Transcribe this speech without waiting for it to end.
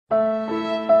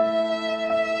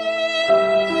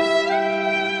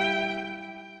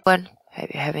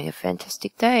having a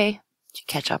fantastic day. Did you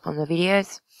catch up on the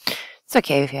videos? It's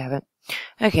okay if you haven't.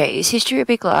 Okay, is history a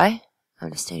big lie?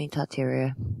 Understanding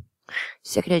Tartaria.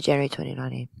 2nd of January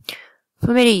 2019.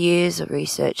 For many years of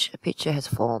research, a picture has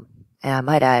formed, and I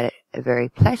might add a very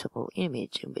palatable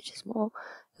image in which is more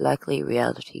likely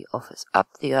reality offers up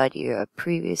the idea of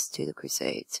previous to the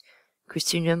Crusades.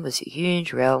 Christendom was a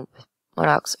huge realm with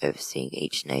monarchs overseeing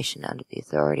each nation under the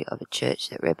authority of a church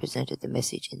that represented the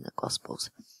message in the Gospels.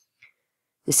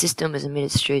 The system was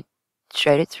administered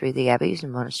through the abbeys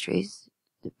and monasteries,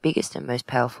 the biggest and most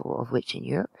powerful of which in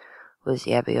Europe was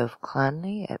the Abbey of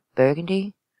Cluny at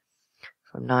Burgundy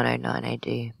from 909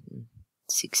 AD,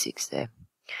 66 there.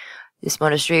 This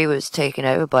monastery was taken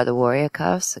over by the warrior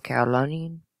caste, the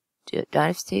Carolingian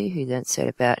dynasty, who then set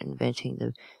about inventing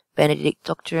the Benedict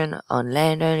doctrine on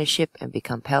land ownership and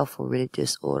become powerful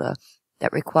religious order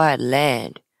that required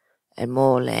land and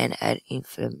more land ad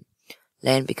infinitum,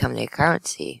 land becoming their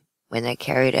currency when they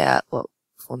carried out what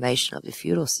formation of the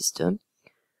feudal system,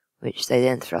 which they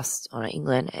then thrust on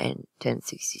England in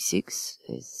 1066,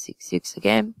 66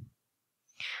 again.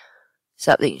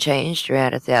 Something changed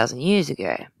around 1,000 years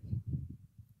ago.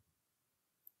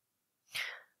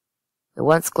 The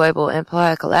once global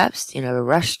empire collapsed in a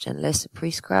rushed and lesser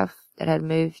priestcraft that had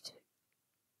moved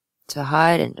to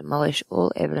hide and demolish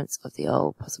all evidence of the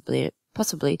old,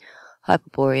 possibly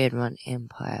Hyperborean-run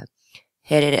empire,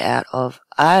 headed out of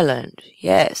Ireland.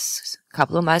 Yes, a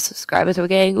couple of my subscribers were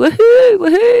going, woohoo,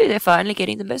 woohoo, they're finally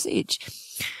getting the message.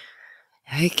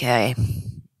 Okay,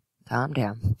 calm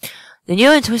down. The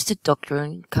new and twisted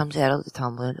doctrine comes out of the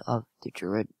tumbling of the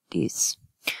Druids.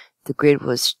 The grid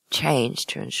was changed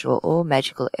to ensure all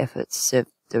magical efforts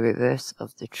served the reverse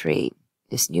of the tree.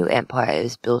 This new empire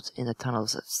is built in the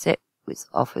tunnels of Set, which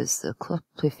offers the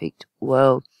cliffic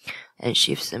world and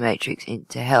shifts the matrix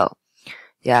into hell.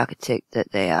 The architect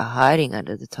that they are hiding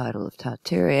under the title of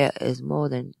Tartaria is more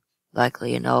than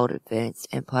likely an old advanced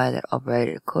empire that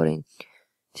operated according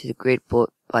to the grid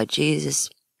brought by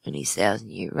Jesus in his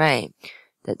 1,000-year reign.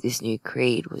 That this new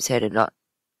creed was headed not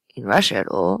in Russia at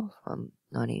all, from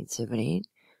 1917,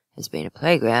 has been a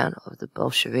playground of the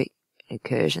Bolshevik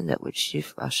incursion that would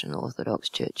shift Russian Orthodox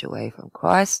Church away from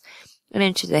Christ and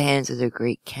into the hands of the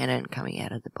Greek canon coming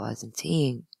out of the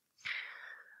Byzantine.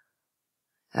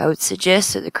 I would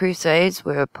suggest that the Crusades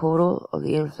were a portal of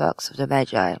the influx of the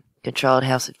Magi, controlled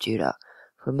House of Judah,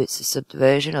 from which the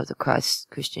subversion of the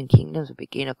Christian kingdoms would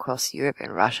begin across Europe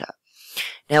and Russia.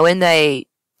 Now, when they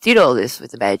did all this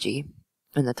with the Magi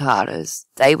and the Tartars,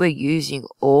 they were using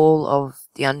all of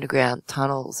the underground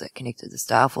tunnels that connected the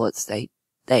star forts. They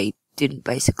didn't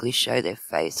basically show their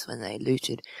face when they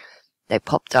looted. They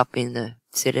popped up in the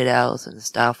citadels and the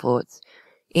star forts,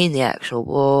 in the actual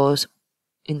wars,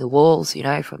 in the walls, you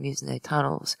know, from using their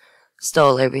tunnels,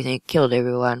 stole everything, killed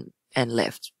everyone, and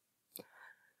left.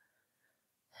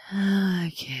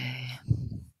 Okay.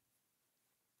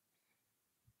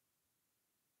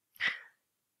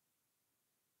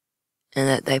 And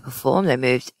that they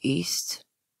moved east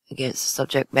against the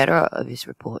subject matter of his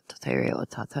report, Tartaria or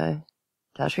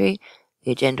Tartary.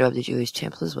 The agenda of the Jewish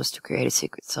Templars was to create a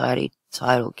secret society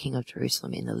titled King of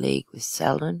Jerusalem in the league with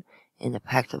Saladin in the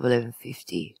Pact of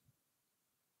 1150.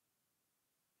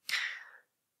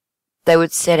 They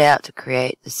would set out to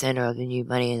create the center of the new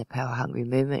money and the power-hungry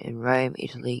movement in Rome,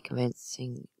 Italy,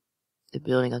 commencing the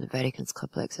building of the Vatican's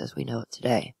complex as we know it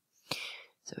today.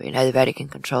 So we know the Vatican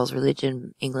controls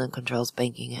religion, England controls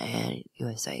banking, and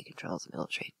USA controls the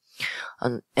military.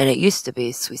 And it used to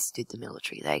be Swiss did the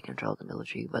military. They controlled the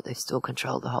military, but they still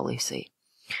control the Holy See.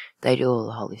 They do all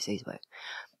the Holy See's work.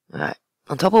 Alright.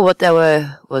 On top of what they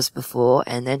was before,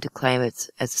 and then to claim it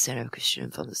as the center of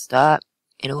Christendom from the start,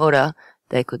 in order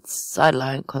they could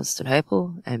sideline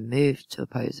Constantinople and move to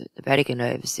oppose it. The Vatican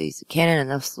oversees the canon and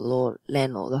thus the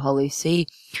landlord, the Holy See,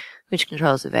 which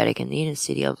controls the Vatican. The inner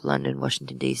city of London,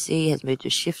 Washington, D.C. has moved to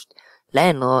shift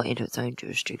land law into its own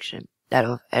jurisdiction, that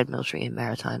of administrative and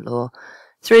maritime law,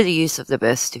 through the use of the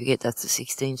birth certificate. That's the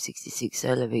 1666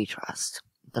 Solar V Trust,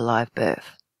 the live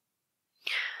birth.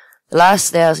 The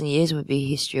last 1,000 years would be a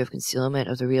history of concealment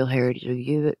of the real heritage of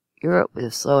Europe, with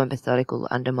a slow and methodical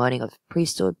undermining of the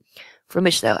priesthood, from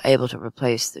which they were able to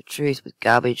replace the truth with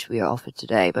garbage we are offered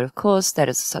today. But of course, that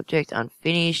is a subject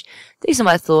unfinished. These are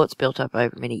my thoughts built up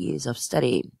over many years of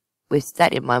study. With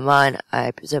that in my mind,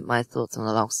 I present my thoughts on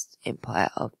the lost empire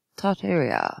of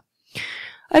Tartaria.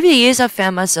 Over the years, I've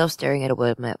found myself staring at a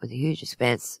world map with a huge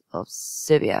expanse of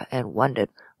Serbia and wondered,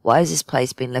 why has this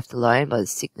place been left alone by the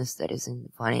sickness that is in the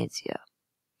financier?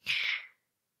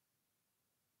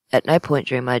 At no point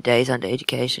during my days under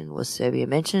education was Serbia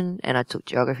mentioned, and I took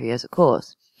geography as a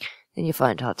course. Then you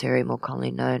find Tartaria, more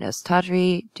commonly known as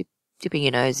Tartary, dipping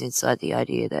your nose inside the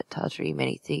idea that Tartary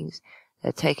many things that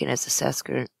are taken as a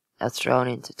Sanskrit are thrown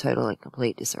into total and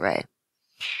complete disarray.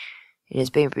 It has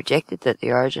been projected that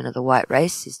the origin of the white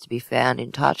race is to be found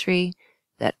in Tartary,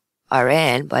 that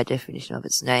Iran, by definition of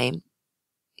its name,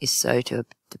 is so to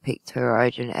depict her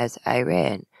origin as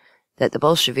Iran, that the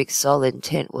Bolsheviks' sole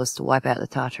intent was to wipe out the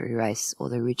Tartary race, or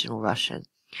the original Russian.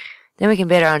 Then we can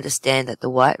better understand that the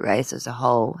white race as a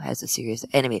whole has a serious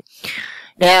enemy.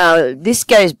 Now, this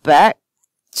goes back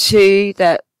to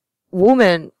that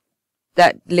woman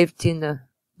that lived in the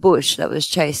bush that was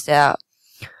chased out.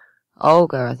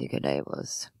 Olga, I think her name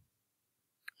was.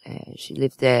 She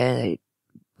lived there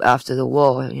after the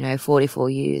war, 44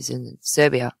 years in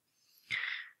Serbia.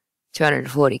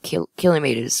 240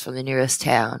 kilometers from the nearest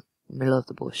town, in the middle of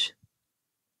the bush.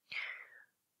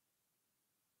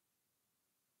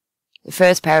 The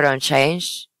first paradigm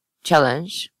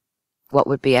challenge, what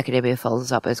would be academia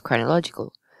follows up as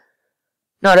chronological.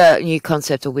 Not a new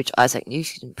concept of which Isaac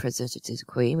Newton presented to the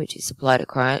Queen, which is supplied a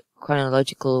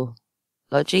chronological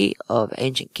logy of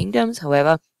ancient kingdoms.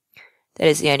 However, that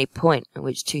is the only point in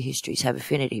which two histories have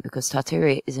affinity, because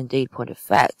Tartaria is indeed point of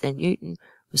fact, and Newton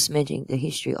was cementing the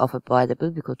history offered by the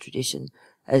biblical tradition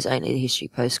as only the history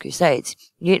post-Crusades.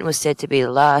 Newton was said to be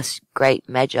the last great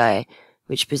magi,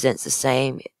 which presents the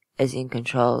same as in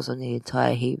controls on the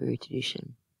entire Hebrew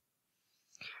tradition.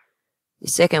 The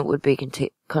second would be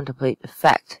contemplate the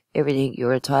fact, everything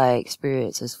your entire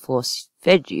experience has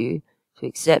force-fed you to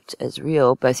accept as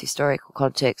real, both historical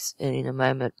context and in a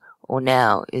moment or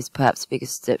now, is perhaps the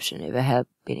biggest deception ever have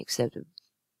been accepted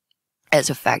as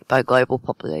a fact by global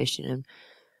population, and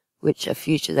which a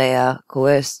future they are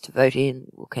coerced to vote in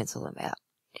will cancel them out.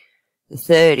 The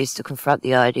third is to confront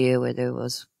the idea where there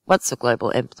was once a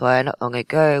global empire not long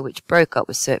ago, which broke up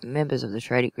with certain members of the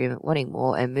trade agreement wanting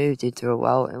more and moved into a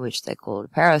role in which they called a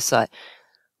parasite,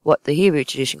 what the Hebrew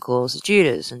tradition calls a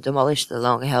Judas, and demolished the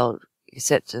long-held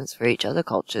acceptance for each other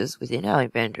cultures within our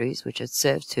boundaries, which had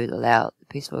served to allow the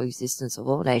peaceful existence of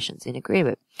all nations in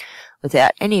agreement,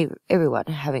 without everyone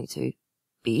having to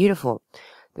be uniform.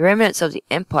 The remnants of the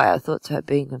empire are thought to have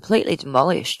been completely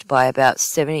demolished by about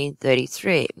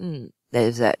 1733.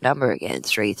 There's that number again,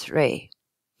 33.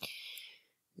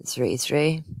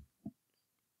 33.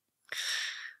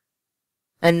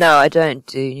 And no, I don't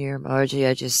do numerology,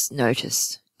 I just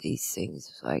notice these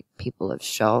things. Like, people have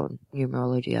shown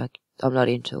numerology. I'm not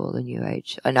into all the New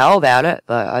Age. I know about it,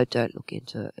 but I don't look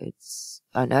into it.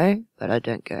 I know, but I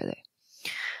don't go there.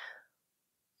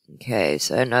 Okay,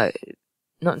 so no,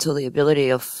 not until the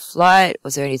ability of flight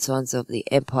was there any signs of the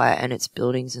empire and its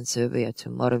buildings in Serbia to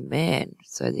modern man.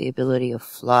 So the ability of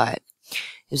flight.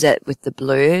 Is that with the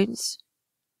balloons?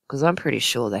 Because I'm pretty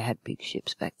sure they had big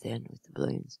ships back then with the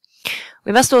balloons.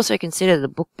 We must also consider the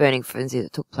book burning frenzy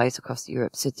that took place across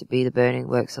Europe, said to be the burning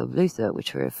works of Luther,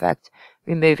 which were in fact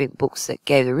removing books that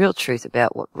gave the real truth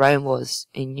about what Rome was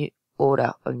in new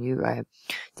order of New Rome.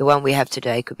 The one we have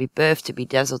today could be birthed to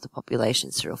bedazzle the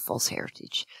populations through a false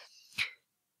heritage.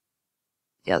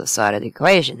 The other side of the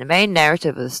equation. The main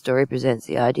narrative of the story presents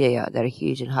the idea that a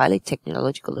huge and highly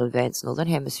technological advanced Northern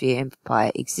Hemisphere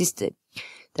empire existed,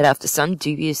 that after some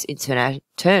dubious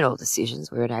internal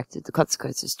decisions were enacted, the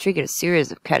consequences triggered a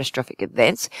series of catastrophic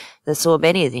events that saw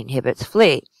many of the inhabitants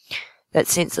flee. That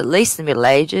since at least the Middle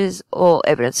Ages, all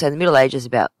evidence, so the Middle Ages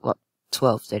about,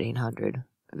 1300,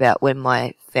 about when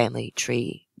my family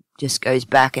tree just goes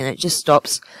back, and it just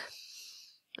stops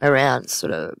around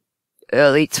sort of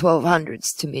early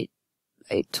 1200s to mid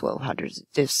late 1200s.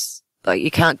 Just, like,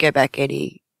 you can't go back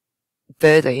any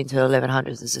further into the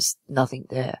 1100s, there's just nothing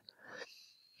there.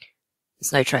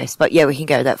 There's no trace. But yeah, we can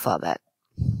go that far back.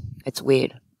 It's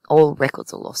weird. All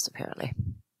records are lost, apparently.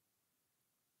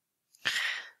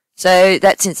 So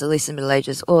that since at least the Middle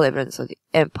Ages, all evidence of the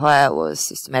empire was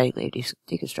systematically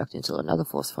deconstructed until another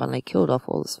force finally killed off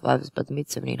all the survivors by the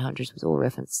mid-1700s, with all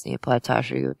reference to the empire.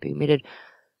 Tartary would be omitted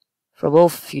from all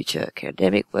future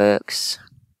academic works.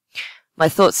 My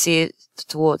thoughts here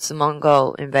towards the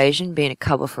Mongol invasion being a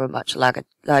cover for a much larger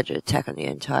attack on the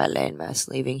entire landmass,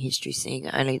 leaving history seeing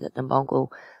only that the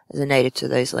Mongol as a native to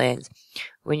those lands.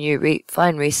 When you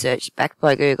find research backed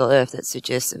by Google Earth that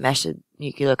suggests a massive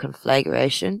nuclear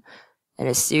conflagration and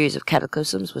a series of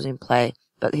cataclysms was in play,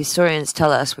 but the historians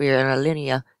tell us we are in a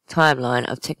linear timeline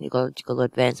of technological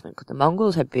advancement. Could the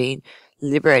Mongols have been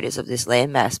liberators of this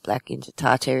landmass back into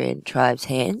Tartarian tribes'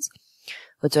 hands?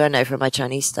 What do I know from my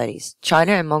Chinese studies?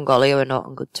 China and Mongolia were not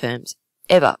on good terms,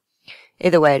 ever.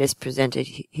 Either way it is presented,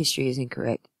 history is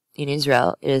incorrect. In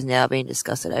Israel, it has now been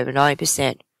discussed that over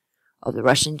 90% of the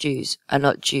Russian Jews are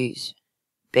not Jews,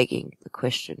 begging the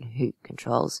question, who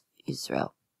controls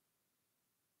Israel?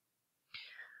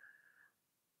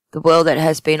 The world that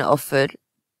has been offered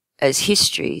as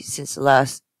history since the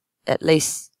last, at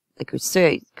least the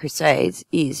Crusades,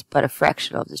 is but a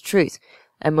fraction of the truth,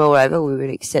 and moreover we would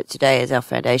accept today as our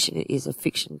foundation it is a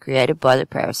fiction created by the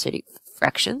parasitic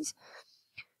fractions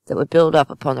that would build up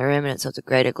upon the remnants of the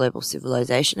greater global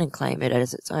civilization and claim it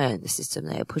as its own. The system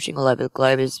they are pushing all over the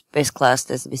globe is best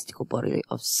classed as the mystical body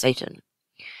of Satan.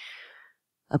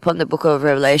 Upon the book of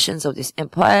Revelations of this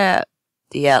empire,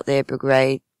 the out there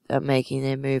brigade are making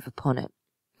their move upon it.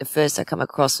 The first I come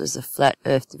across was the Flat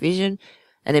Earth Division,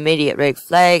 an immediate red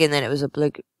flag, and then it was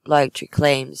obligatory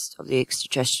claims of the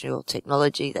extraterrestrial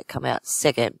technology that come out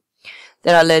second.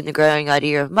 Then I learned the growing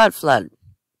idea of mud flood,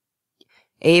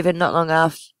 even not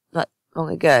long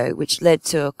ago, which led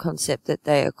to a concept that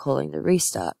they are calling the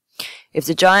restart. If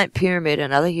the giant pyramid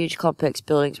and other huge complex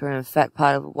buildings were in fact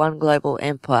part of one global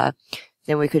empire,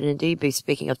 then we could indeed be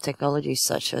speaking of technologies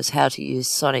such as how to use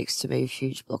sonics to move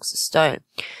huge blocks of stone.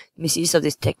 The misuse of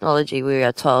this technology, we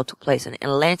are told, took place in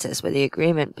Atlantis, where the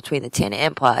agreement between the 10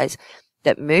 empires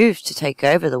that moved to take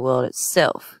over the world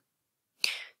itself. So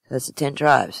that's the 10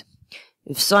 tribes.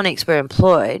 If sonics were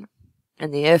employed,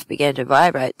 and the earth began to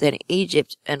vibrate, then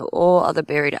Egypt and all other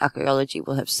buried archaeology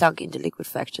will have sunk into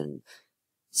liquefaction,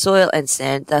 soil and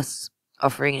sand, thus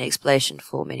offering an explanation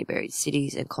for many buried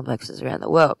cities and complexes around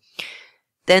the world.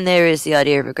 Then there is the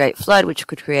idea of a great flood, which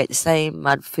could create the same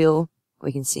mud fill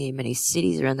we can see in many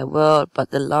cities around the world, but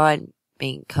the line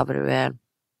being covered around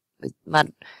with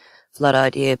mud flood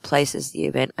idea places the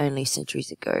event only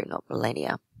centuries ago, not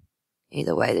millennia.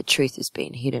 Either way, the truth has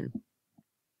been hidden.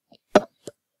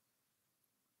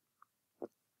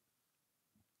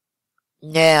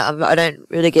 Now, I don't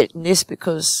really get this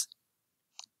because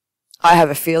I have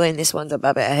a feeling this one's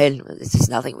above our head. There's just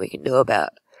nothing we can do about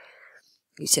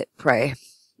it except pray.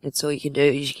 That's all you can do.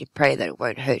 You can pray that it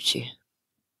won't hurt you.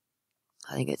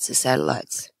 I think it's the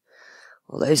satellites.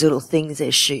 All those little things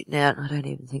they're shooting out. I don't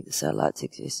even think the satellites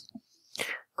exist.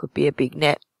 Could be a big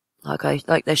net,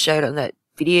 like they showed on that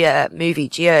movie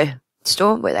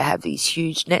Geostorm, where they have these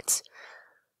huge nets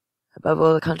above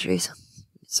all the countries.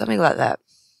 Something like that.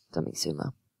 Something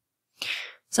similar.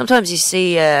 Sometimes you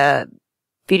see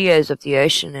videos of the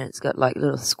ocean and it's got like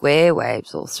little square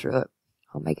waves all through it.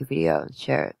 I'll make a video and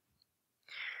share it.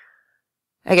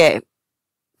 Okay.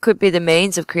 Could be the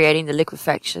means of creating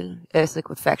the earth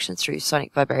liquefaction through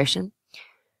sonic vibration.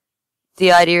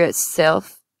 The idea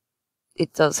itself,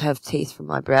 it does have teeth from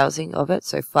my browsing of it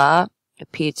so far,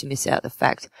 appeared to miss out the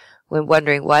fact when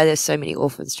wondering why there's so many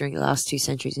orphans during the last 2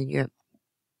 centuries in Europe.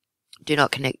 Do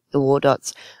not connect the war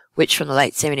dots, which from the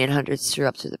late 1700s through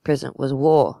up to the present was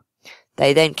war.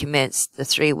 They then commenced the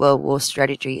 3 World War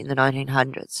strategy in the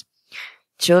 1900s.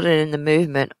 Children in the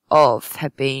movement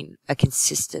have been a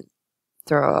consistent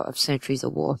thrower of centuries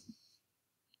of war.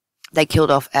 They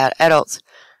killed off adults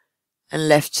and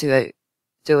left to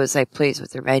do as they pleased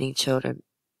with the remaining children.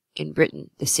 In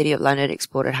Britain, the city of London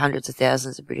exported hundreds of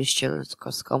thousands of British children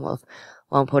across the Commonwealth,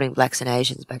 while importing blacks and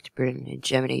Asians back to Britain and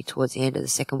Germany towards the end of the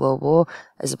Second World War.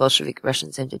 As the Bolshevik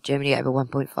Russians entered Germany, over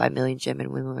 1.5 million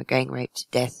German women were gang raped to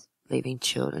death, leaving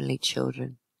only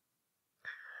children.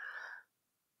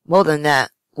 More than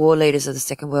that, war leaders of the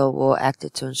Second World War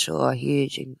acted to ensure a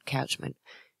huge encroachment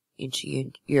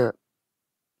into Europe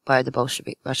by the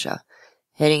Bolshevik Russia.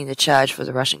 Heading the charge for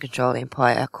the Russian-controlled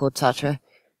empire called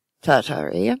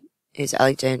Tartaria is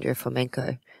Alexander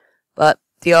Fomenko. But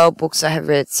the old books I have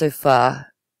read so far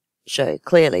show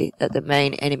clearly that the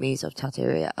main enemies of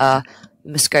Tartaria are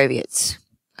the Muscovites.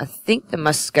 I think the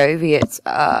Muscovites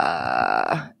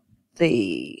are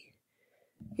they're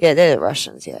the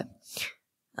Russians, yeah.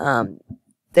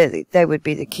 They would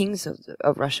be the kings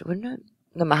of Russia, wouldn't it?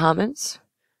 The Mohammedans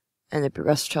and the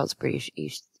Rothschilds, British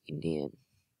East Indian.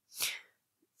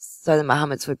 So the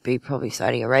Mohammedans would be probably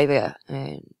Saudi Arabia,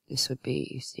 and this would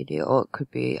be East India, or it could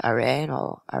be Iran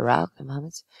or Iraq, the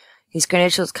Mohammedans. His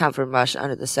credentials come from Russia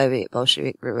under the Soviet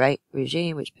Bolshevik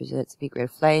regime, which presents a big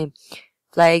red flag.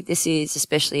 This is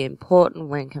especially important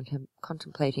when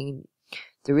contemplating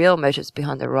the real motives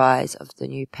behind the rise of the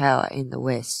new power in the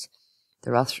West,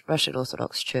 the Russian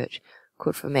Orthodox Church.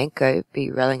 Could Fomenko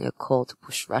be rallying a call to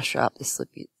push Russia up the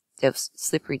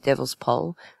slippery devil's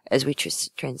pole as we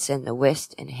transcend the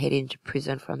West and head into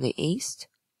prison from the East?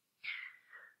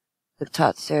 The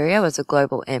Tartaria was a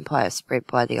global empire spread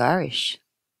by the Irish.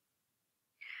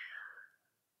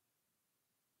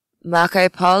 Marco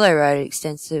Polo wrote an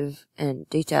extensive and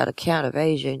detailed account of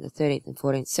Asia in the 13th and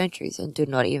 14th centuries and did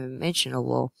not even mention a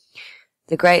wall.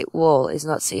 The Great Wall is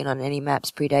not seen on any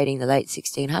maps predating the late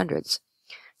 1600s.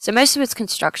 So most of its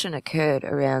construction occurred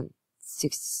around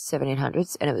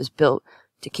 1700s, and it was built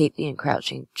to keep the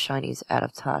encroaching Chinese out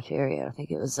of Tartaria. I think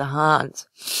it was the Hans.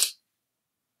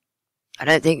 I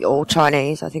don't think all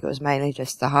Chinese. I think it was mainly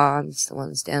just the Hans, the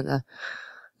ones down the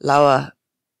lower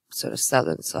sort of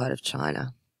southern side of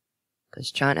China,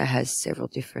 because China has several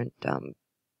different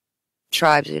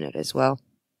tribes in it as well.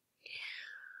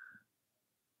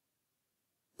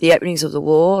 The openings of the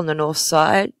wall on the north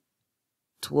side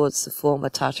towards the former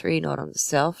Tartary, not on the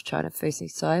south China-facing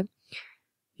side,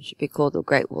 it should be called the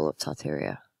Great Wall of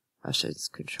Tartaria. Russians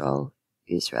control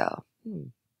Israel.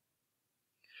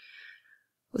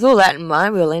 With all that in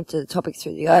mind, we'll enter the topic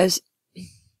through the eyes.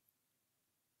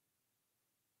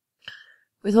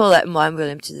 With all that in mind, we'll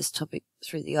empty this topic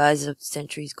through the eyes of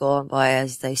centuries gone by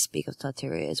as they speak of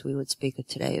Tartaria as we would speak of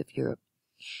today of Europe.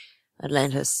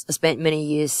 Atlantis. I spent many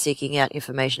years seeking out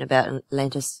information about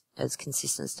Atlantis as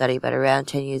consistent study, but around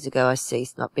 10 years ago I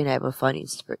ceased, not being able to find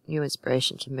new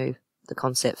inspiration to move the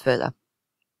concept further.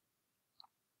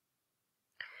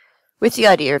 With the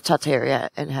idea of Tartaria,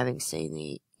 and having seen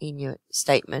the Inuit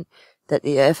statement that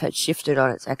the Earth had shifted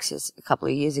on its axis a couple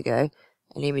of years ago,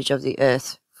 an image of the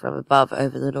Earth from above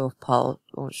over the North Pole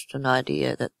launched an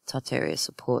idea that Tartaria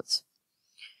supports.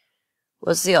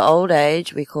 Was the old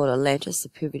age we call Atlantis the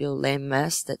pivotal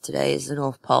landmass that today is the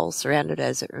North Pole, surrounded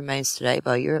as it remains today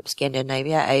by Europe,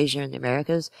 Scandinavia, Asia, and the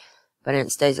Americas, but in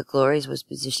its days of glories was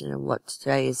positioned in what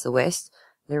today is the West?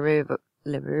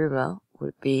 Lemuria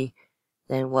would be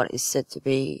then what is said to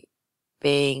be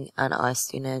being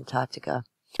uniced in Antarctica.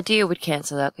 The idea would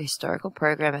cancel out the historical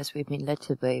program as we've been led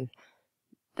to believe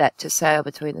that to sail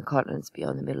between the continents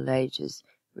beyond the Middle Ages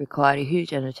required a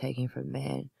huge undertaking from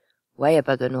man, way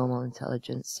above the normal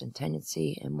intelligence and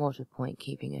tendency, and more to the point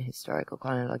keeping a historical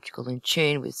chronological in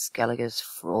tune with Gallagher's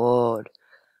fraud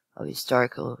of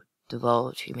historical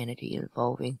divulged humanity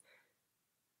evolving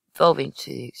to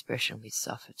the expression we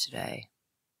suffer today.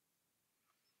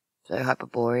 So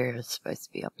Hyperborea is supposed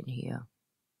to be up in here.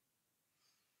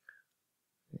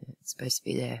 It's supposed to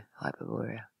be there,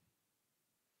 Hyperborea.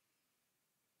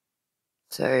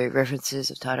 So references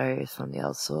of Tartaria from the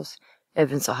old source.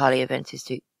 Evidence of highly advanced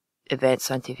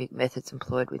scientific methods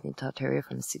employed within Tartaria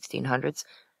from the 1600s.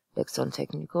 Lexicon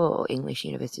Technical or English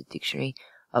University Dictionary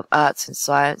of Arts and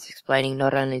Science, explaining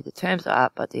not only the terms of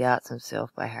art but the arts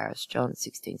themselves by Harris John,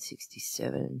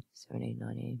 1667,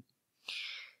 1719.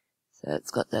 So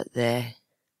it's got that there.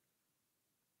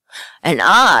 And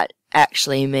art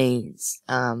actually means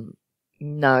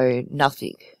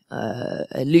nothing,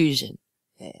 illusion.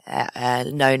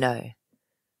 No.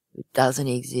 It doesn't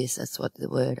exist. That's what the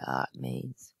word art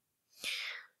means.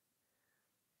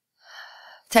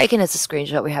 Taken as a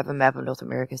screenshot, we have a map of North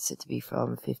America said to be from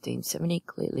 1570,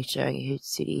 clearly showing a huge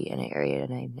city and an area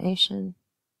named nation.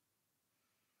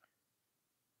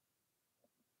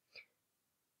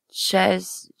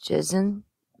 Jason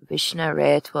Vishna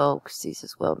Rare 12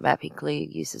 uses world mapping clearly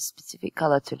uses specific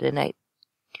color to denote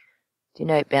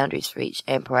boundaries for each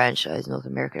empire and shows North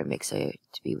America and Mexico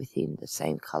to be within the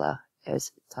same color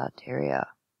as Tartaria.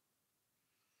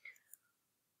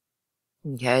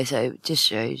 Okay, so it just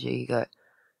shows you got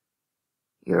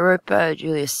Europa,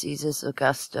 Julius Caesar,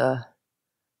 Augusta,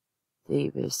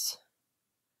 Thebes,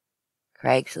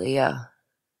 Craig's Lear,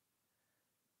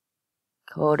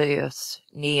 Claudius,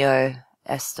 Neo,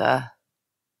 Esther,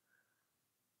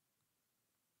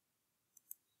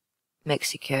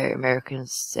 Mexico, American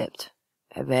Sept,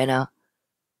 Havana.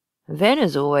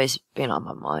 Havana's always been on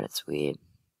my mind, it's weird.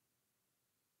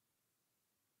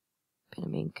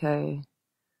 Panaminco,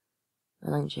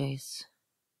 Melanges,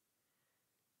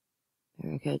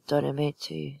 America,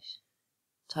 Dolomites,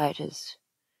 Titus,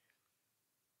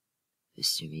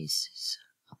 Vesuvius,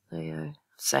 Leo. I'm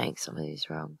saying some of these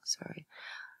wrong, sorry.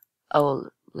 I will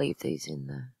leave these in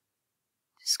the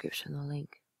description, the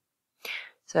link.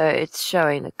 So it's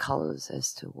showing the colours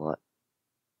as to what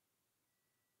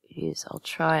it is. I'll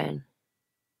try and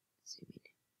zoom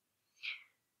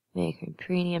in. American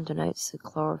Premium denotes the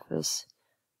chlorophyll,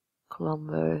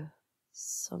 Colombo,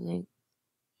 something.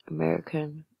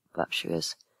 American,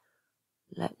 voluptuous,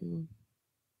 Latin.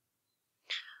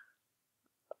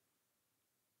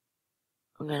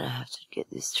 I'm gonna have to get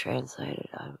this translated.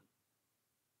 I have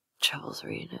troubles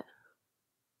reading it.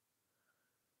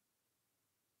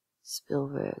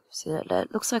 Spielberg. See that?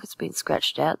 That looks like it's been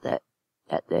scratched out, that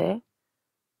there.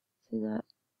 See that?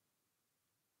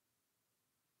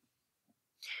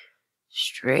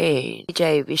 Strange.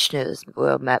 J. Vishnu's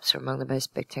world maps are among the most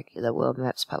spectacular world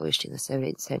maps published in the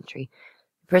 17th century.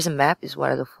 The present map is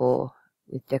one of the 4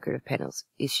 with decorative panels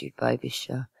issued by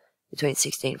Vishnu. Between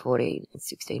 1614 and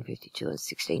 1652 and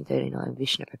 1639,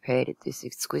 Vishnu prepared this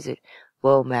exquisite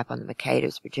world map on the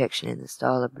Mercator's projection in the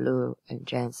style of Bleu and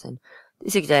Janssen.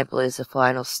 This example is the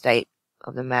final state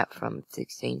of the map from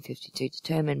 1652,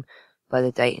 determined by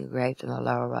the date engraved on the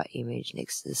lower right image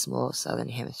next to the small southern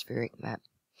hemispheric map,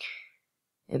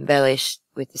 embellished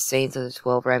with the scenes of the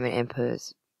 12 Roman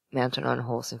emperors mounted on a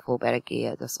horse in full battle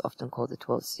gear, thus often called the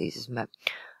 12 Caesars map,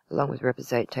 along with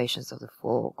representations of the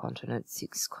 4 continents,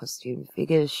 6 costume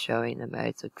figures showing the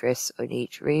modes of dress in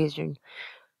each region: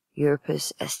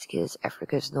 Europus, Asticus,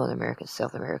 Africas, North Americas,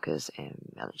 South Americas, and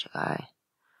Malachi,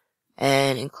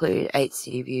 and include 8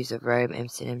 city views of Rome,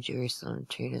 Amsterdam, Jerusalem,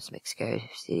 Tunis, Mexico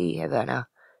City, Havana,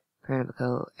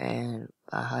 Pernambuco, and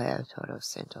Bahia Todos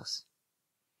Santos.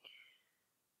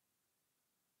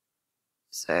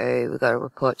 So we got a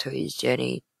report to his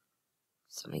journey,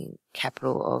 something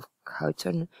capital of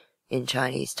Khotan in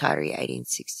Chinese, Tartaria,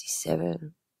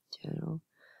 1867, journal.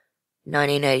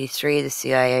 1983, the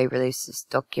CIA released this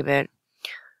document.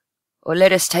 Or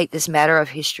let us take this matter of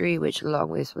history, which along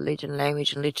with religion,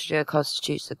 language, and literature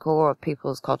constitutes the core of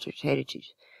people's cultural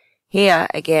heritage. Here,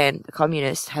 again, the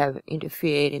communists have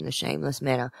interfered in a shameless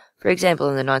manner. For example,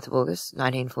 on the 9th of August,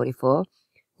 1944,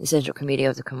 the Central Committee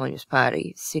of the Communist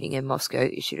Party, sitting in Moscow,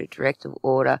 issued a directive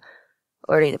order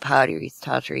ordering the party's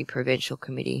Tartary Provincial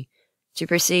Committee to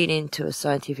proceed into a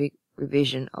scientific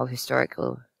revision of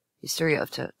history of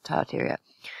Tartaria,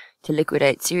 to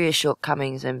liquidate serious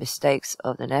shortcomings and mistakes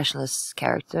of the nationalist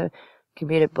character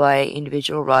committed by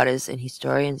individual writers and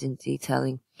historians in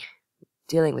dealing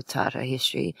with Tatar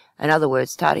history. In other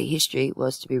words, Tatar history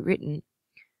was to be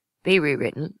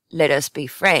rewritten, let us be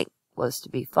frank, was to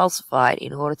be falsified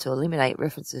in order to eliminate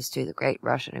references to the Great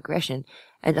Russian aggression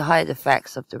and to hide the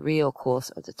facts of the real course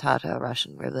of the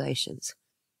Tatar-Russian relations.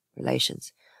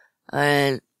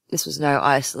 And this was no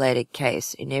isolated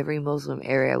case. In every Muslim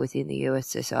area within the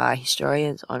USSR,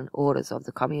 historians on orders of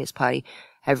the Communist Party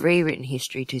have rewritten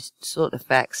history to sort the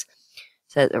facts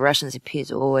so that the Russians appear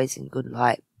always in good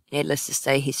light. Needless to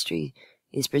say, history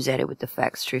is presented with the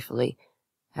facts truthfully,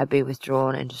 have been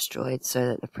withdrawn and destroyed so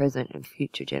that the present and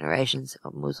future generations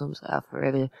of Muslims are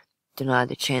forever denied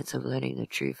the chance of learning the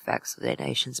true facts of their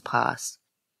nation's past.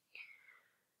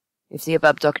 If the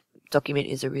above document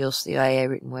is a real CIA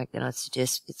written work, then I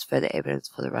suggest it's further evidence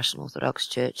for the Russian Orthodox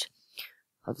Church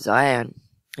of Zion,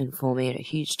 and forming a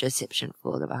huge deception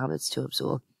for the Mohammedans to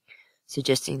absorb,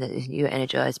 suggesting that this new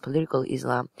energized political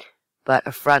Islam but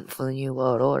a front for the New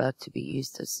World Order to be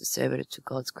used as the servitor to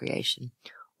God's creation,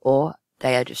 or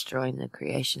they are destroying the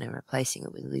creation and replacing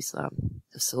it with Islam,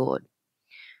 the sword.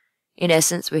 In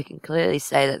essence, we can clearly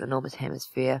say that the Northern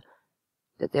Hemisphere,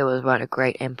 that there was once a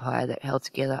great empire that held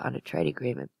together under trade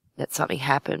agreement, that something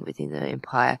happened within the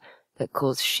empire that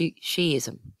caused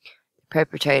Shiism, the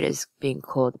perpetrators being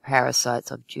called the parasites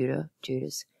of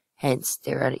Judas. Hence,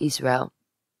 there are Israel,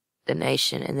 the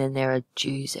nation, and then there are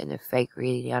Jews and the fake,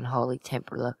 really unholy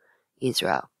temporal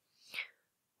Israel.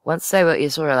 Once they were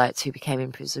Israelites who became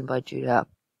imprisoned by Judah,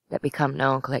 that become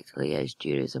known collectively as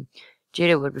Judaism.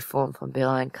 Judah would reform from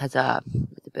Bela and Khazar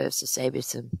with the birth of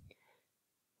Sabism,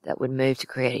 that would move to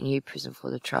create a new prison for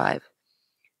the tribe,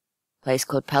 a place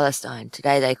called Palestine.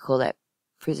 Today they call that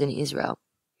prison Israel,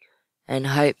 and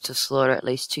hope to slaughter at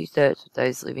least 2/3 of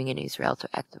those living in Israel to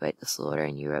activate the slaughter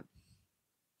in Europe.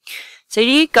 So do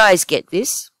you guys get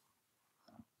this?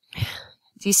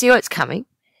 Do you see what's coming?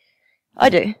 I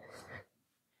do.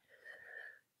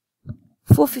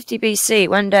 450 BC,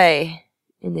 one day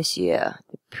in this year,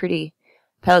 the pretty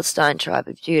Palestine tribe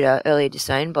of Judah, earlier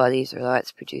disowned by the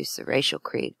Israelites, produced the racial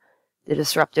creed, the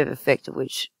disruptive effect of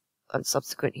which on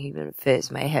subsequent human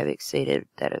affairs may have exceeded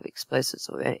that of explosives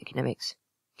or economics.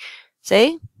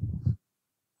 See?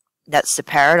 That's the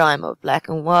paradigm of black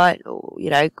and white, or,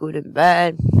 good and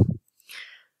bad.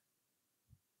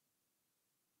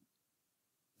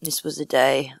 This was the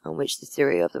day on which the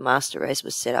theory of the master race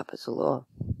was set up as a law.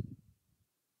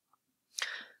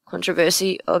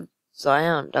 Controversy of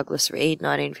Zion, Douglas Reed,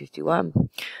 1951.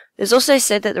 It is also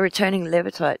said that the returning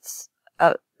Levites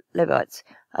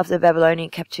of the Babylonian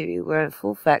captivity were in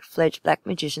full fact fledged black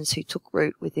magicians who took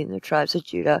root within the tribes of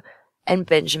Judah and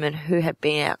Benjamin, who had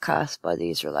been outcast by the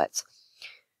Israelites.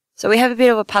 So we have a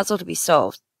bit of a puzzle to be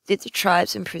solved. Did the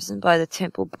tribes imprisoned by the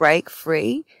temple break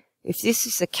free? If this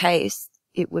is the case,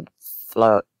 it would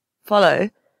follow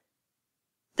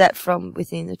that from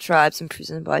within the tribes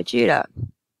imprisoned by Judah,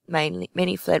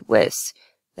 many fled west.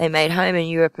 They made home in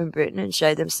Europe and Britain and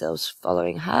showed themselves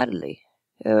following heartily,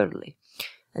 and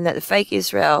that the fake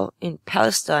Israel in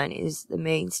Palestine is the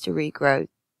means to regroup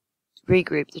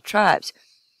the tribes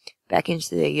back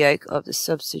into the yoke of the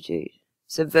substitute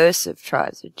subversive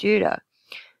tribes of Judah.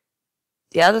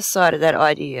 The other side of that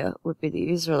idea would be the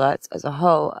Israelites as a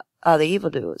whole are the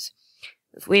evildoers.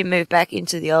 If we move back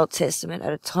into the Old Testament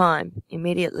at a time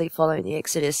immediately following the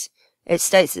Exodus, it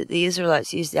states that the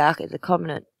Israelites used the Ark of the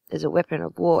Covenant as a weapon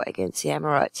of war against the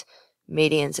Amorites,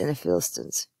 Medians, and the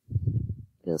Philistines.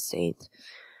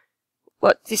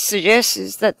 What this suggests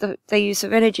is that the use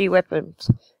of energy weapons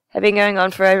have been going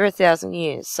on for over 1,000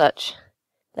 years.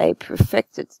 They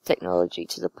perfected the technology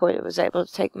to the point it was able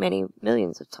to take many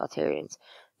millions of Tartarians.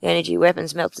 The energy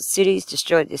weapons melted cities,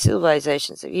 destroyed the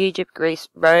civilizations of Egypt, Greece,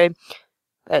 Rome,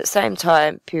 but at the same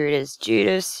time period as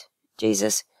Jesus,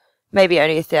 maybe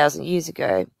only 1,000 years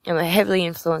ago, and were heavily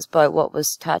influenced by what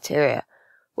was Tartaria.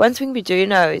 One thing we do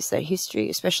know is that history,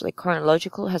 especially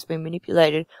chronological, has been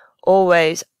manipulated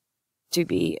always to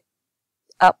be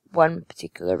up one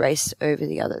particular race over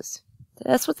the others.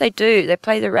 That's what they do. They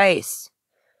play the race.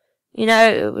 You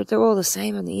know, they're all the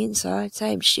same on the inside.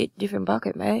 Same shit, different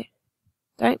bucket, mate.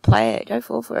 Don't play it. Don't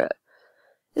fall for it.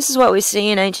 This is what we see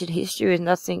in ancient history with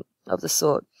nothing of the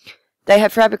sort. They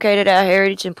have fabricated our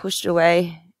heritage and pushed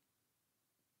away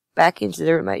back into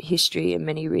the remote history and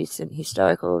many recent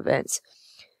historical events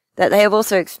that they have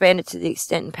also expanded to the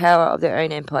extent and power of their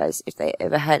own empires, if they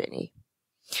ever had any.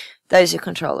 Those who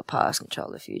control the past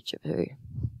control the future too.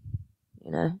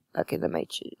 You know, like in the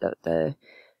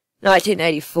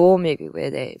 1984 movie where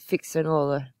they're fixing all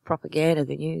the propaganda,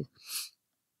 the news.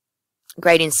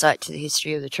 Great insight to the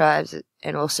history of the tribes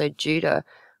and also Judah,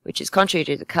 which is contrary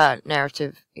to the current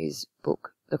narrative, is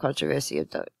book The Controversy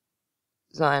of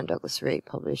Zion Douglas Reed,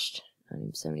 published in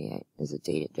 1978. There's a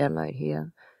download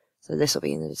here. So this will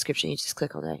be in the description. You just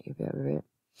click on that, you'll be able to read it.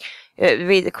 It would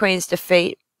be the Queen's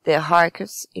defeat, their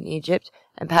hierarchs in Egypt,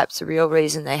 and perhaps the real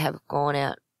reason they have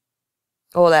gone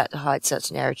all out to hide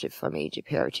such narrative from Egypt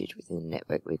heritage within the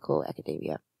network we call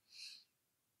academia.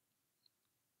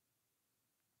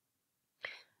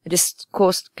 A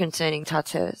discourse concerning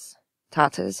Tartars,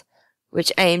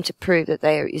 which aim to prove that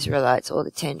they are Israelites or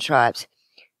the 10 tribes,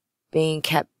 being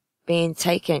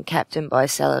taken captain by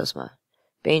Salazar,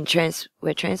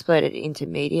 were translated into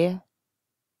Medea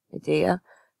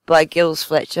by Gilles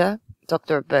Fletcher,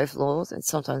 Doctor of both laws and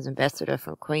sometimes ambassador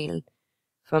from Queen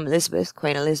Elizabeth,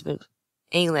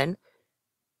 England,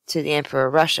 to the Emperor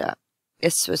of Russia.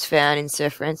 This was found in Sir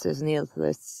Francis Neil's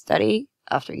study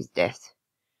after his death.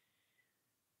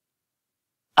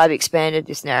 I've expanded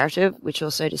this narrative, which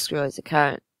also describes the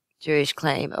current Jewish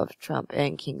claim of Trump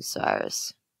and King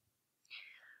Cyrus.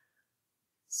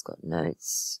 It's got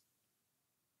notes.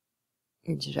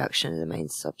 Introduction to the main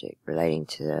subject relating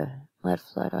to the mud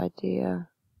flood idea.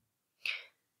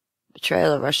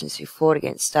 Betrayal of Russians who fought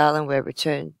against Stalin were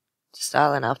returned to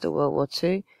Stalin after World War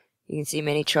II. You can see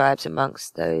many tribes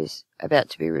amongst those about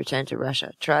to be returned to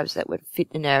Russia. Tribes that would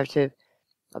fit the narrative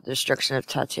of the destruction of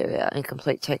Tartaria and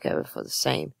complete takeover for the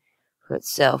same for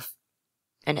itself,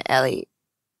 an ally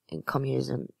in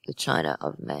communism, the China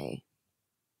of May.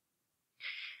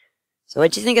 So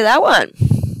what do you think of that one?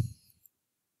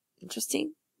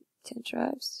 Interesting? 10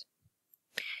 tribes?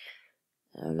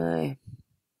 I don't know.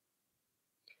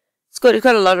 It's got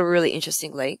a lot of really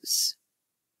interesting links.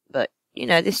 But, you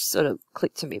know, this sort of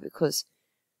clicked to me because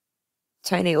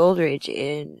Tony Aldridge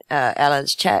in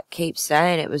Alan's chat keeps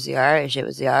saying it was the Irish, it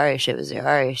was the Irish, it was the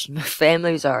Irish. My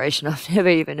family's Irish and I've never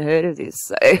even heard of this,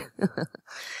 so I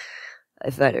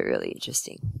find it really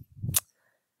interesting.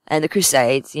 And the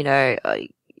Crusades, you know, I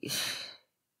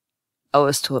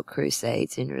was taught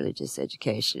Crusades in religious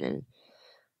education and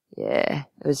yeah,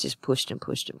 it was just pushed and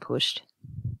pushed and pushed.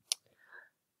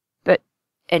 But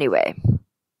anyway,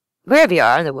 wherever you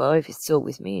are in the world, if you're still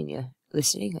with me and you're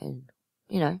listening and,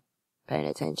 you know, paying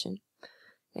attention,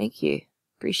 thank you.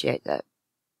 Appreciate that.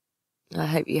 I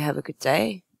hope you have a good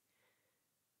day.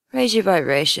 Raise your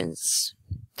vibrations.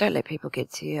 Don't let people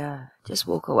get to you. Just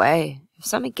walk away. If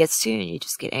something gets to you and you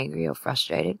just get angry or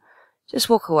frustrated, just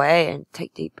walk away and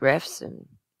take deep breaths and,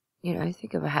 you know,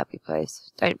 think of a happy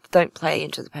place. Don't play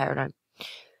into the paradigm.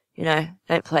 You know,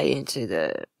 don't play into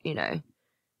the, you know,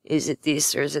 is it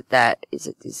this or is it that?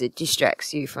 It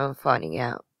distracts you from finding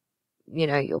out, you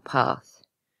know, your path.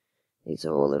 These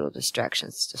are all little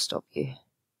distractions to stop you.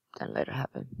 Don't let it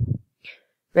happen.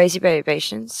 Raise your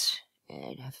vibrations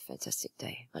and have a fantastic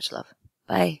day. Much love.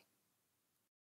 Bye.